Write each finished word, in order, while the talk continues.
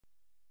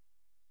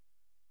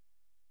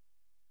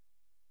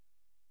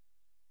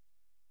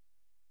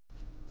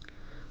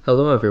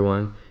Hello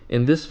everyone.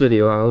 In this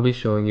video I will be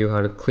showing you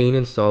how to clean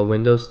install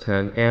Windows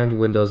 10 and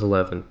Windows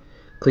 11.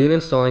 Clean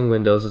installing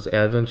Windows is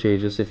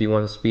advantageous if you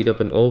want to speed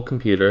up an old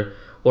computer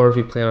or if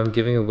you plan on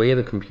giving away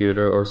the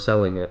computer or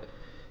selling it.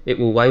 It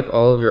will wipe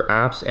all of your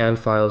apps and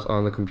files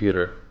on the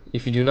computer.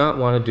 If you do not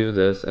want to do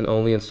this and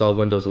only install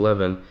Windows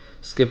 11,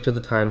 skip to the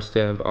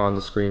timestamp on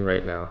the screen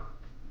right now.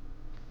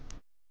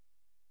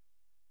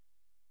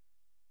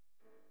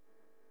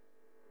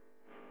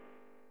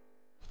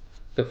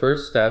 The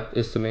first step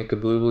is to make a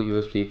bootable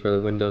USB for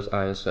the Windows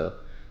ISO.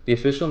 The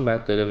official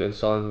method of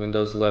installing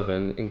Windows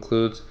 11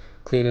 includes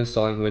clean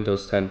installing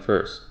Windows 10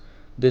 first.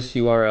 This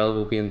URL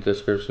will be in the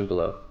description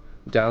below.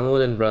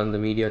 Download and run the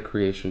media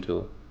creation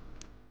tool.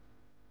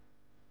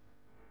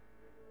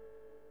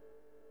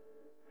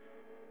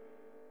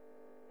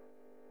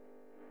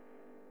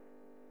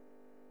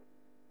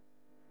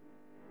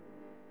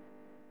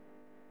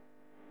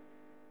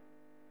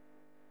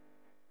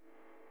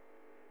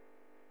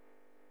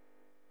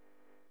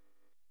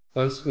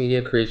 Once the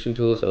media creation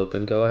tool is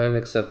open, go ahead and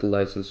accept the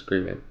license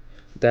agreement.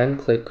 Then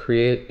click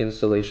Create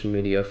Installation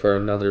Media for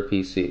another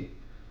PC.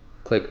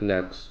 Click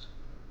Next.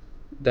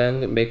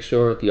 Then make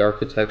sure the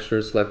architecture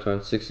is selected on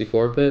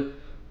 64-bit,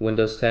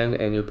 Windows 10,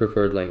 and your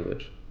preferred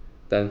language.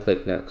 Then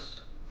click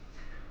Next.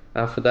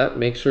 After that,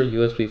 make sure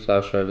USB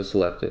flash drive is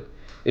selected.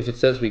 If it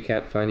says we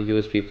can't find a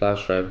USB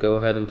flash drive, go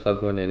ahead and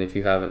plug one in if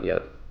you haven't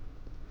yet.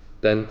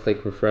 Then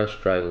click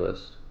Refresh Drive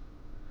List.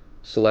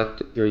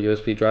 Select your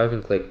USB drive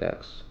and click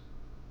Next.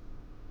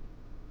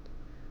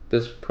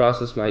 This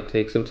process might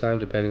take some time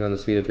depending on the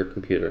speed of your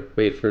computer.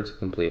 Wait for it to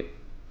complete.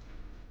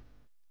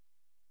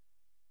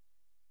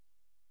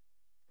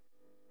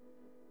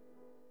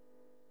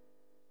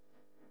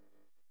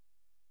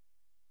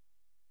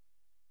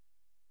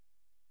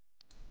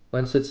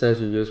 Once it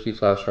says your USB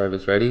flash drive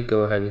is ready,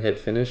 go ahead and hit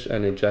Finish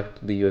and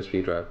eject the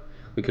USB drive.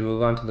 We can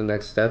move on to the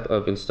next step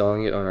of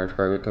installing it on our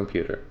target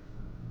computer.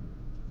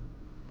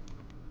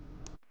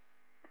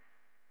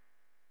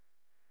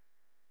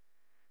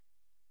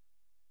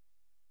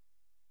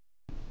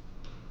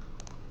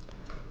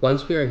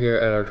 Once we are here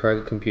at our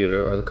target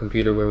computer, or the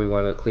computer where we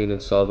want to clean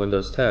install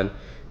Windows 10,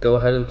 go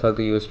ahead and plug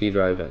the USB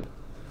drive in.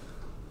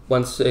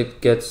 Once it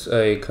gets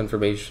a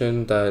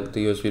confirmation that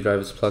the USB drive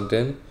is plugged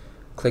in,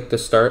 click the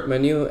Start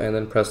menu and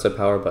then press the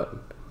power button.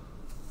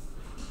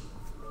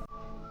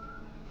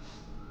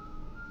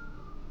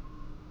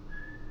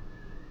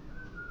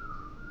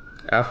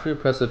 After you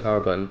press the power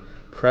button,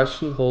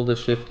 press and hold the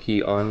Shift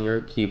key on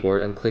your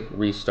keyboard and click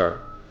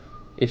Restart.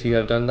 If you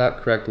have done that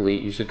correctly,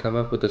 you should come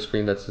up with a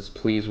screen that says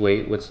Please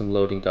Wait with some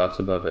loading dots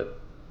above it.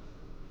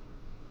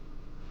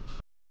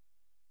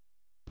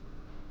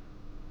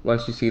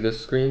 Once you see this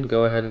screen,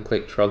 go ahead and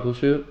click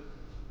Troubleshoot,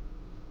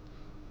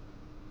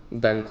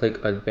 then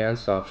click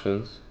Advanced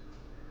Options,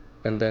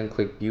 and then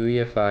click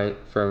UEFI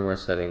Firmware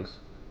Settings,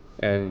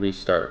 and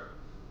Restart.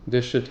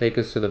 This should take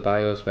us to the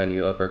BIOS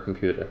menu of our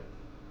computer.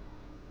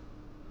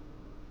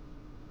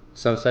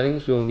 Some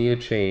settings we will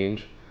need to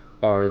change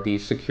are the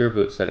Secure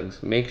Boot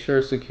settings. Make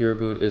sure Secure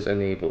Boot is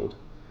enabled.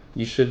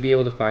 You should be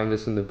able to find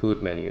this in the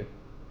Boot menu.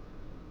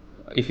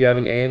 If you have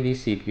an AMD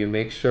CPU,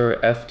 make sure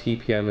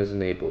FTPM is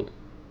enabled.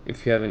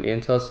 If you have an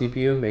Intel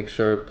CPU, make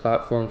sure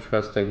Platform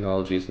Trust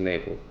Technology is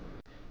enabled.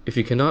 If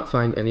you cannot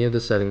find any of the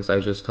settings I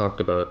just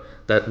talked about,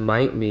 that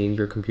might mean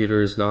your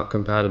computer is not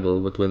compatible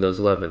with Windows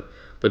 11,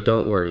 but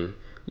don't worry,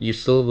 you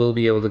still will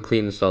be able to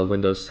clean install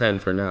Windows 10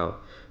 for now.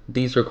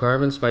 These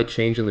requirements might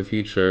change in the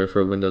future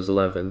for Windows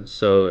 11,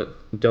 so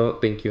don't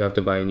think you have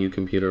to buy a new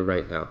computer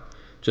right now.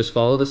 Just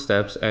follow the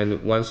steps,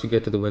 and once you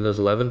get to the Windows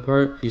 11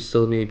 part, you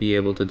still may be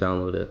able to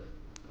download it.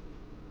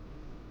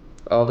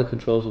 All the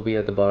controls will be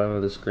at the bottom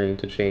of the screen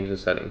to change the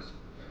settings.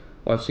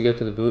 Once you get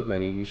to the boot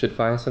menu, you should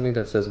find something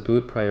that says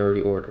Boot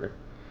Priority Order.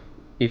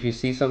 If you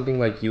see something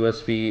like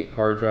USB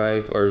hard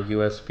drive or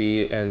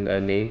USB and a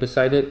name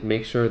beside it,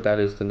 make sure that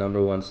is the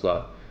number 1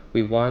 slot.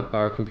 We want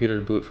our computer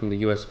to boot from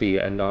the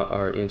USB and not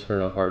our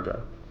internal hard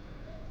drive.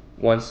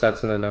 Once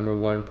that's in the number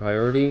 1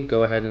 priority,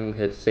 go ahead and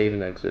hit Save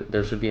and Exit.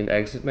 There should be an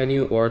exit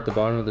menu, or at the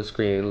bottom of the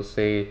screen it will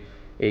say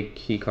a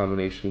key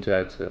combination to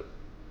exit.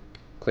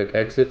 Click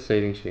Exit,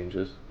 saving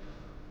changes.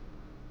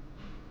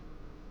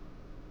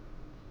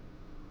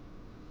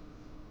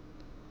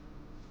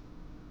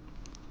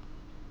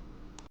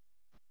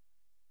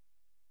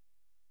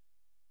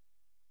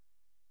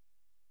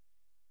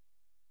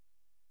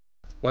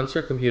 Once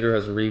your computer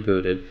has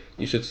rebooted,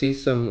 you should see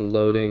some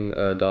loading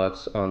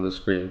dots on the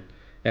screen,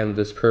 and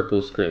this purple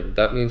screen.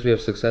 That means we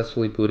have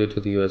successfully booted to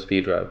the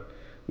USB drive.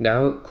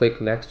 Now click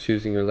Next,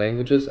 choosing your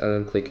languages, and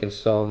then click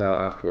Install Now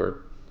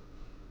afterward.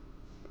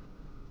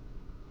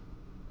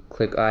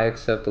 Click I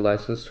accept the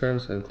license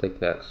terms and click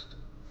Next.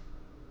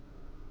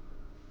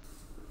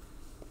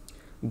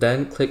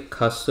 Then click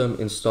Custom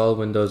Install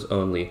Windows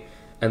Only,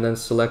 and then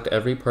select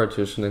every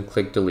partition and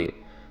click Delete.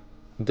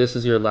 This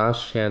is your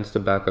last chance to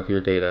back up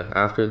your data.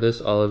 After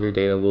this, all of your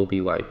data will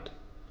be wiped.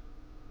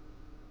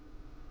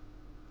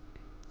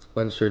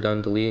 Once you're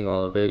done deleting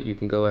all of it, you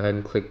can go ahead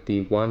and click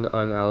the One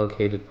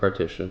Unallocated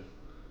Partition.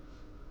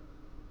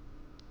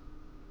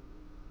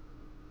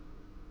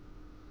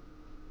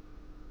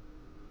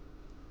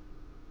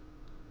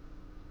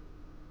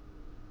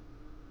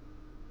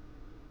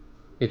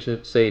 It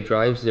should say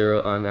drive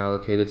 0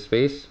 unallocated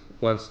space.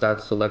 Once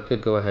that's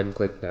selected, go ahead and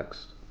click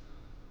next.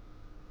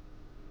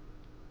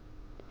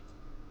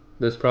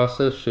 This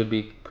process should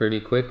be pretty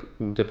quick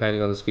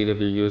depending on the speed of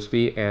your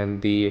USB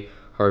and the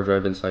hard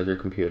drive inside your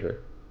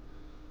computer.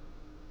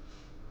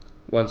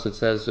 Once it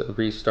says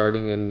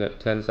restarting in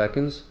 10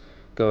 seconds,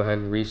 go ahead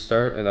and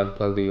restart and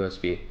unplug the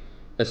USB.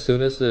 As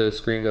soon as the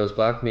screen goes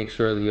black, make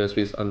sure the USB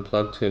is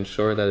unplugged to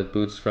ensure that it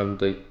boots from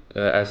the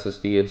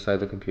SSD inside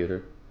the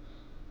computer.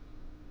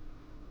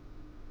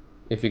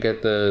 If you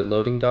get the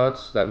loading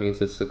dots, that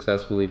means it's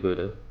successfully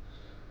booted.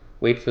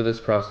 Wait for this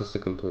process to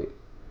complete.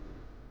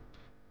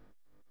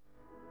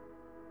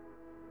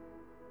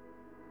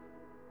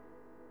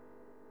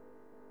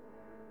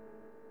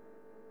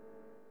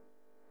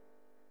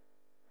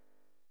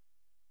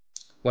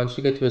 Once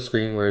you get to a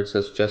screen where it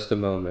says just a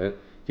moment,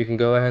 you can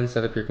go ahead and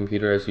set up your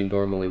computer as you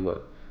normally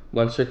would.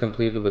 Once you're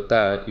completed with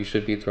that, you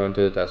should be thrown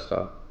to the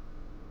desktop.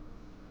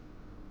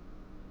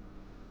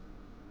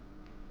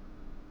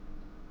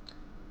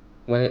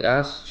 When it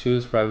asks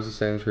choose privacy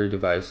settings for your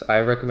device, I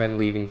recommend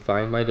leaving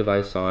Find My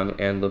Device on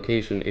and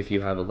Location if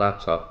you have a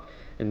laptop.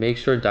 And make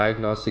sure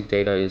diagnostic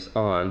data is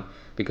on,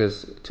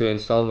 because to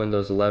install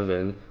Windows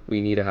 11,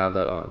 we need to have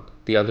that on.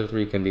 The other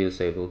three can be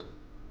disabled.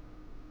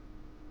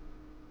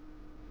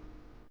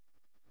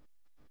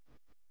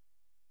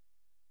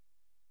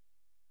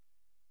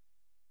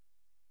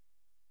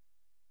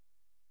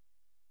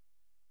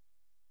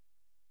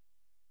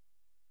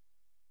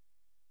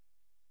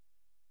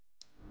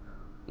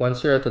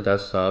 Once you're at the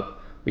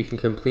desktop, we can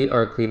complete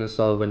our clean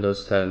install of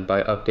Windows 10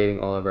 by updating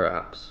all of our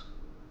apps.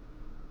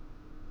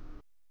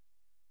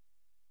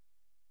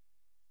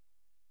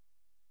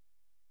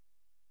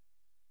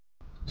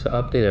 To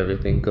update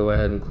everything, go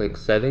ahead and click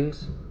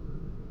Settings,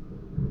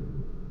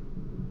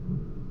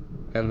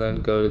 and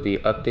then go to the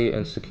Update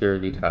and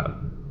Security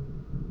tab.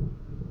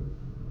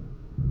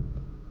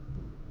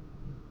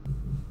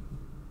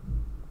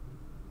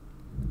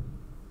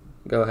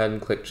 Go ahead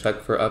and click Check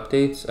for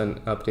Updates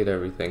and update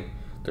everything.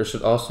 There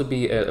should also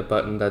be a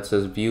button that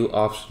says View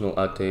Optional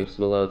Updates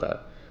below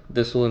that.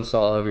 This will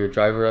install all of your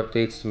driver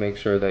updates to make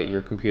sure that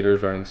your computer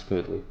is running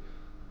smoothly.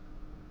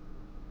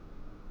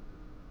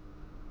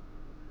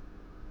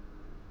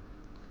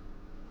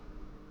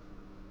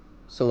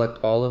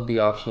 Select all of the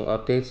optional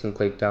updates and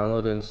click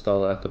Download and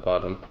Install at the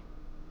bottom.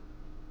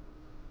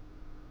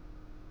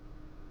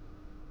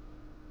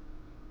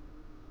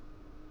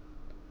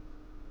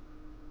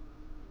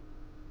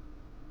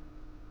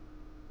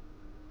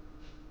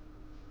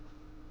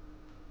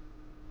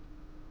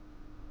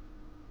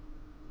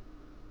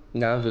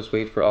 Now just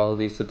wait for all of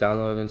these to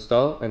download and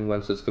install, and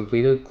once it's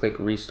completed, click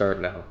Restart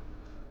Now.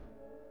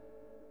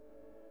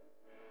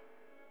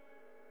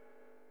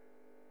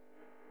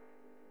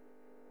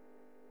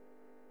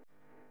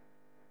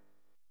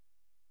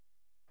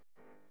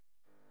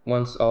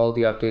 Once all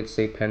the updates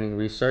say pending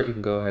restart, you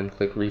can go ahead and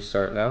click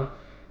Restart Now.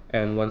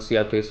 And once the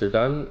updates are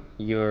done,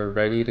 you're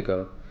ready to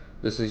go.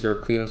 This is your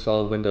clean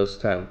install of Windows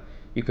 10.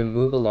 You can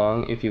move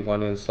along if you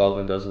want to install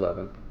Windows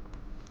 11.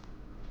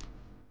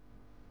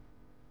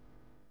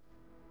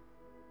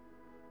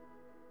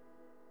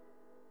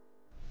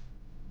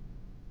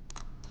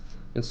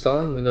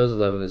 Installing Windows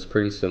 11 is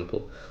pretty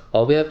simple.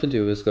 All we have to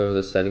do is go to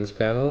the Settings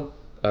panel,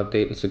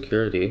 Update and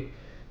Security,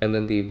 and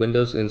then the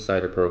Windows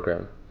Insider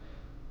program.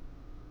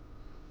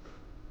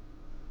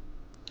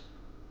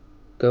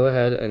 Go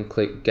ahead and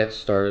click Get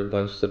Started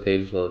once the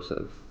page loads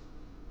in.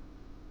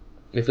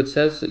 If it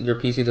says that your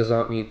PC does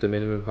not meet the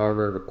minimum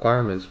hardware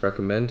requirements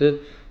recommended,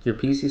 your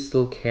PC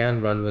still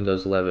can run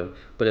Windows 11,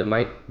 but it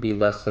might be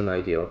less than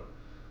ideal.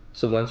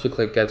 So once you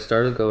click Get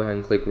Started, go ahead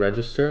and click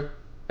Register,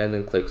 and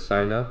then click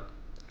Sign Up,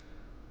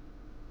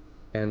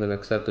 and then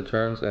accept the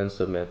terms and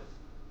submit.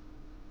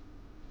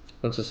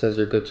 Once it says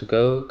you're good to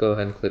go, go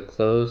ahead and click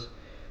Close,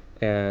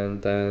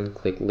 and then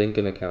click Link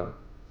an Account.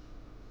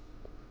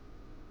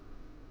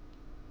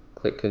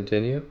 Click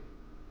Continue.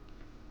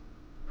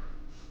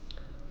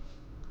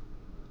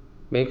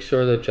 Make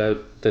sure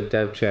the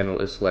dev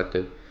channel is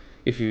selected.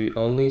 If you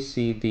only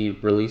see the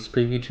release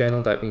preview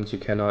channel, that means you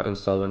cannot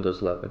install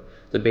Windows 11.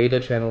 The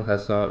beta channel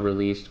has not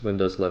released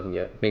Windows 11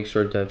 yet. Make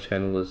sure dev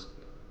channel is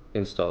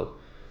installed.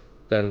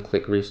 Then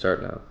click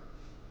Restart Now.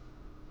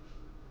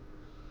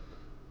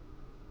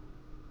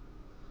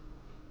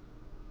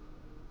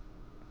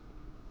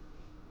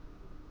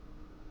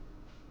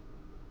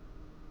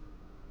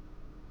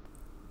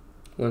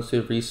 Once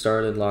you've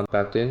restarted and logged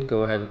back in,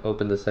 go ahead and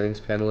open the settings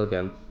panel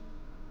again.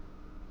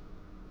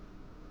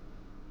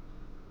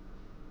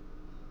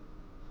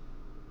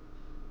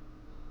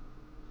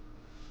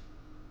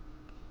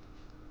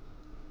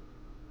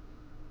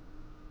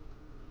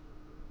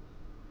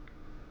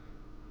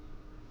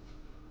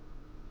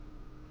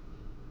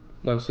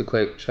 Once you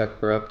click Check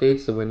for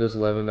Updates, the Windows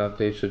 11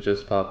 update should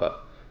just pop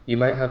up. You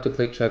might have to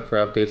click Check for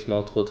Updates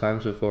multiple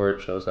times before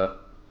it shows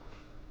up.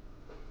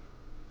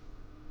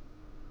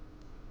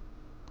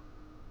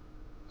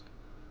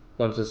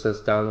 Once it says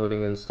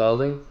downloading and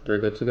installing, you're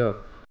good to go.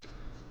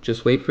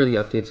 Just wait for the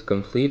update to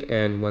complete,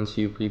 and once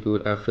you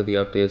reboot after the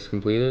update is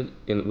completed,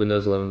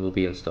 Windows 11 will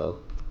be installed.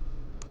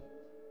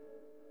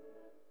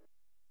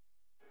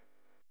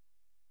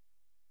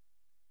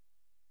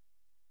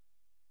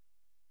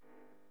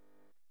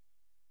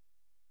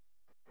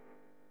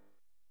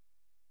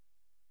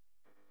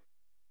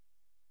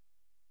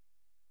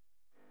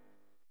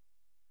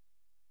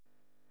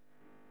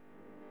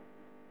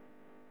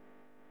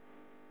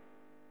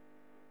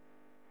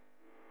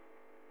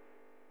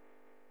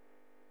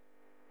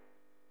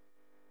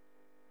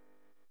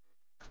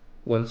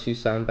 Once you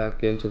sign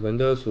back into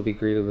Windows, you'll be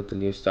greeted with the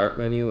new Start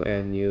menu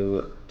and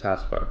new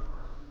taskbar.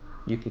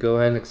 You can go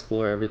ahead and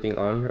explore everything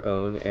on your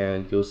own,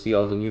 and you'll see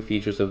all the new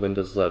features of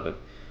Windows 11.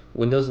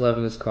 Windows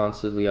 11 is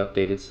constantly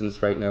updated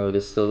since right now it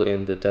is still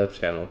in the dev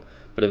channel,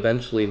 but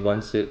eventually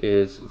once it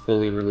is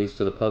fully released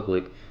to the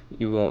public,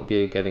 you won't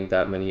be getting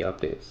that many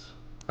updates.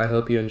 I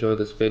hope you enjoyed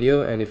this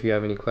video, and if you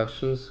have any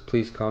questions,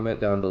 please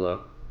comment down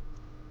below.